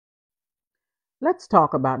Let's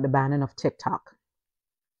talk about the banning of TikTok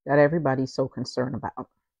that everybody's so concerned about.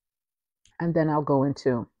 And then I'll go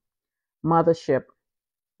into Mothership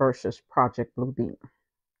versus Project Bluebeam.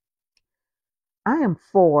 I am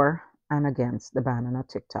for and against the banning of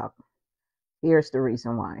TikTok. Here's the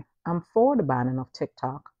reason why. I'm for the banning of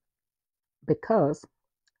TikTok because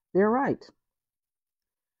they're right.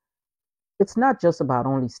 It's not just about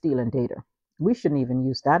only stealing data. We shouldn't even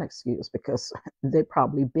use that excuse because they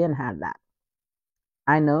probably been had that.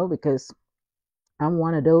 I know because I'm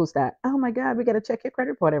one of those that, oh my God, we got to check your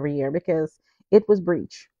credit report every year because it was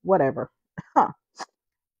breach, whatever. Huh.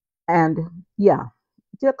 And yeah,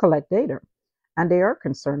 they'll collect data and they are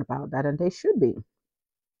concerned about that and they should be.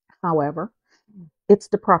 However, it's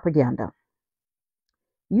the propaganda.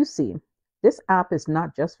 You see, this app is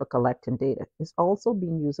not just for collecting data, it's also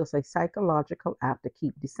being used as a psychological app to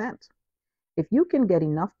keep dissent. If you can get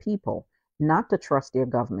enough people not to trust their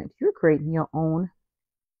government, you're creating your own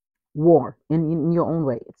war in your own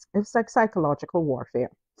way. It's like psychological warfare.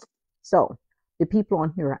 So the people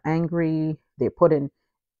on here are angry. They're putting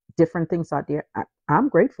different things out there. I'm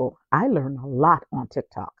grateful. I learned a lot on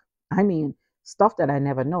TikTok. I mean, stuff that I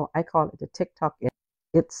never know. I call it the TikTok.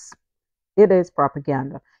 It's it is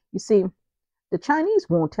propaganda. You see, the Chinese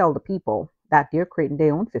won't tell the people that they're creating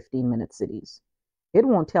their own 15-minute cities. It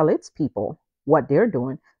won't tell its people what they're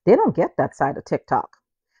doing. They don't get that side of TikTok.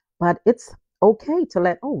 But it's okay to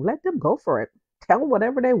let them go for it. Tell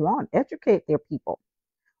whatever they want. Educate their people.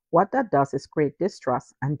 What that does is create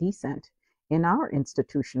distrust and dissent in our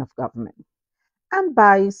institution of government. And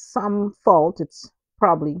by some fault, it's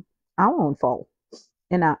probably our own fault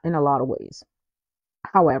in a lot of ways.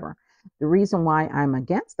 However, the reason why I'm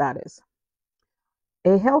against that is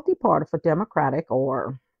a healthy part of a democratic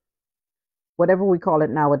or whatever we call it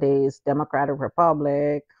nowadays, democratic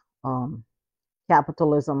republic, um,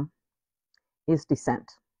 capitalism, is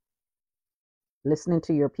dissent, listening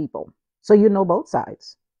to your people. So you know both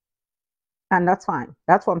sides. And that's fine.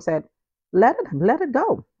 That's what I'm saying. Let it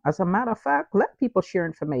go. As a matter of fact, let people share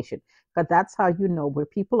information because that's how you know where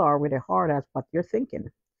people are, where their heart is, what you're thinking.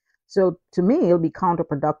 So to me, it'll be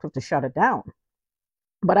counterproductive to shut it down.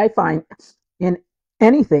 But I find in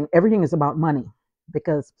anything, everything is about money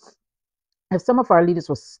because if some of our leaders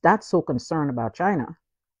was that so concerned about China,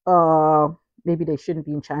 uh, maybe they shouldn't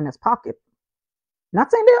be in China's pocket. Not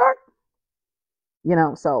saying they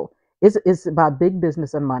are, so it's about big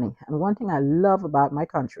business and money. And one thing I love about my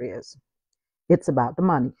country is it's about the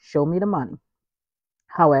money. Show me the money.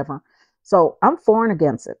 However, so I'm for and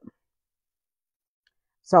against it.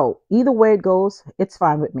 So either way it goes, it's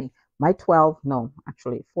fine with me. My 12, no,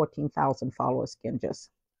 actually 14,000 followers can just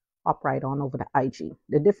hop right on over to IG.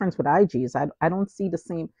 The difference with IG is I don't see the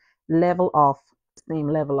same level of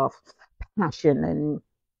passion and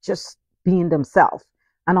just being themselves.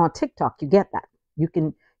 And on TikTok, you get that. You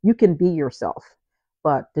can be yourself.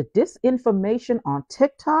 But the disinformation on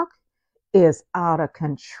TikTok is out of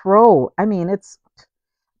control. I mean,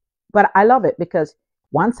 but I love it because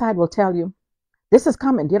one side will tell you this is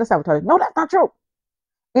coming. The other side will tell you, no, that's not true.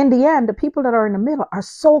 In the end, the people that are in the middle are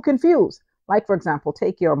so confused. Like, for example,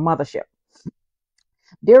 take your mothership.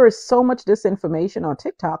 There is so much disinformation on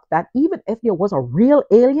TikTok that even if there was a real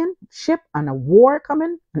alien ship and a war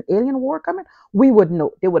coming, an alien war coming, we would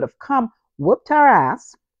know. They would have come, whooped our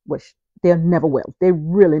ass, which they never will. They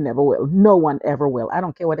really never will. No one ever will. I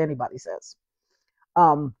don't care what anybody says.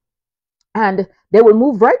 Um, and they would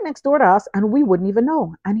move right next door to us and we wouldn't even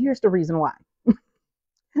know. And here's the reason why.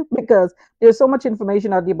 Because there's so much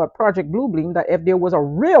information out there about Project Bluebeam that if there was a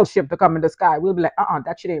real ship to come in the sky, we'll be like,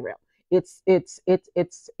 that shit ain't real. It's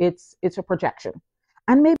a projection.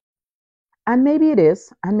 And maybe it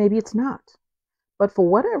is, and maybe it's not. But for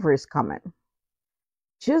whatever is coming,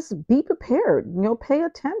 just be prepared, pay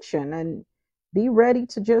attention and be ready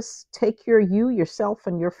to just take care of you, yourself,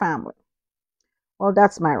 and your family. Well,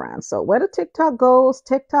 that's my rant. So whether TikTok goes,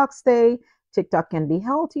 TikTok stay, TikTok can be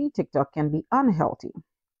healthy, TikTok can be unhealthy.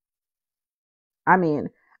 I mean,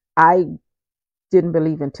 I didn't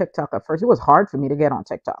believe in TikTok at first. It was hard for me to get on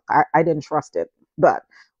TikTok. I didn't trust it. But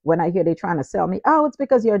when I hear they trying to sell me, oh, it's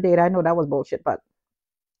because of your data. I know that was bullshit, but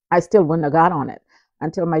I still wouldn't have got on it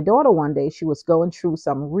until my daughter one day, she was going through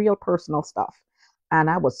some real personal stuff. And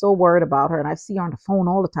I was so worried about her. And I see her on the phone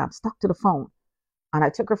all the time, stuck to the phone. And I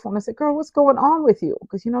took her phone and said, girl, what's going on with you?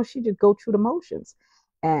 Because, she just go through the motions.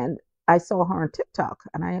 And I saw her on TikTok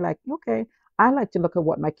and I like, okay, I like to look at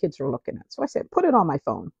what my kids are looking at. So I said, put it on my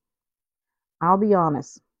phone. I'll be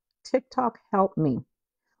honest, TikTok helped me.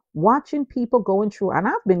 Watching people going through, and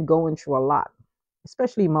I've been going through a lot,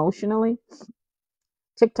 especially emotionally.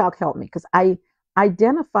 TikTok helped me because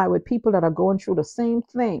identify with people that are going through the same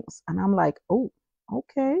things. And I'm like, oh,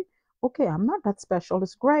 okay, okay, I'm not that special.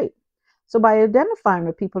 It's great. So by identifying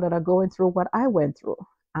with people that are going through what I went through,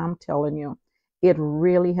 I'm telling you, it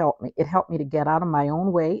really helped me. It helped me to get out of my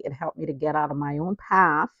own way. It helped me to get out of my own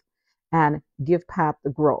path and give path the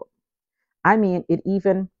growth. I mean, it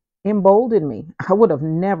even emboldened me. I would have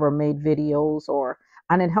never made videos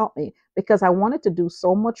and it helped me because I wanted to do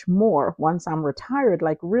so much more once I'm retired,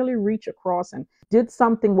 like really reach across and did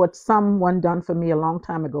something what someone done for me a long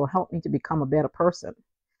time ago, helped me to become a better person.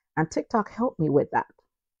 And TikTok helped me with that.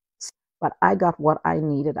 But I got what I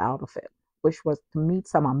needed out of it, which was to meet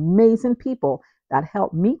some amazing people that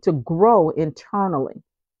helped me to grow internally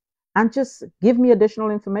and just give me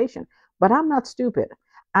additional information. But I'm not stupid.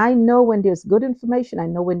 I know when there's good information, I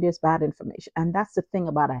know when there's bad information. And that's the thing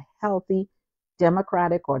about a healthy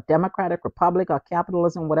democratic republic or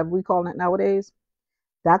capitalism, whatever we call it nowadays.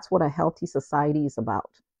 That's what a healthy society is about.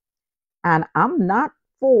 And I'm not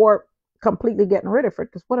for completely getting rid of it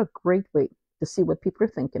because what a great way to see what people are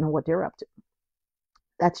thinking and what they're up to.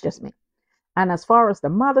 That's just me. And as far as the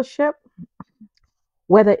mothership,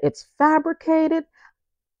 whether it's fabricated,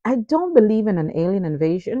 I don't believe in an alien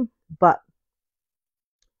invasion, but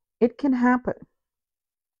it can happen.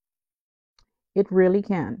 It really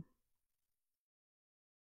can.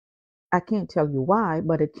 I can't tell you why,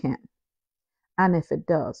 but it can. And if it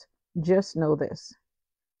does, just know this.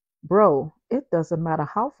 Bro, it doesn't matter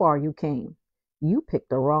how far you came. You picked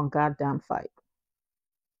the wrong goddamn fight.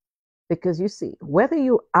 Because you see, whether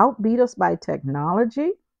you outbeat us by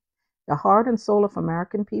technology, the heart and soul of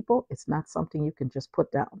American people, it's not something you can just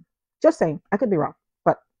put down. Just saying, I could be wrong,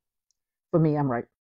 but for me, I'm right.